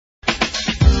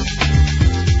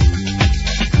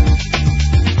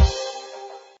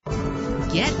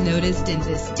Get noticed in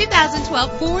this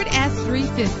 2012 Ford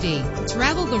F-350.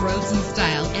 Travel the roads in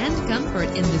style and comfort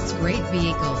in this great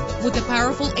vehicle. With a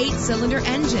powerful 8-cylinder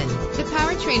engine, the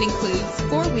powertrain includes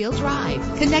 4-wheel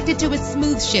drive, connected to a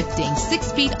smooth shifting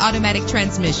 6-speed automatic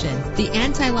transmission. The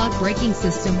anti-lock braking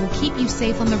system will keep you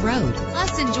safe on the road.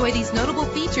 Plus, enjoy these notable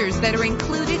features that are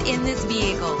included in this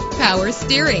vehicle. Power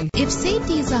steering. If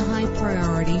safety is a high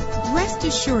priority, rest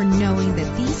assured knowing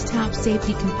that these top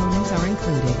safety components are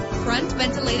included. Front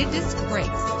ventilated disc brakes,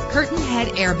 curtain head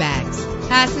airbags,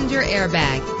 passenger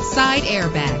airbag, side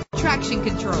airbag, traction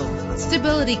control,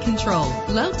 stability control,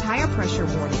 low tire pressure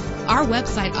warning. Our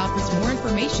website offers more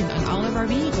information on all of our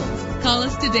vehicles. Call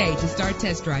us today to start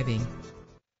test driving.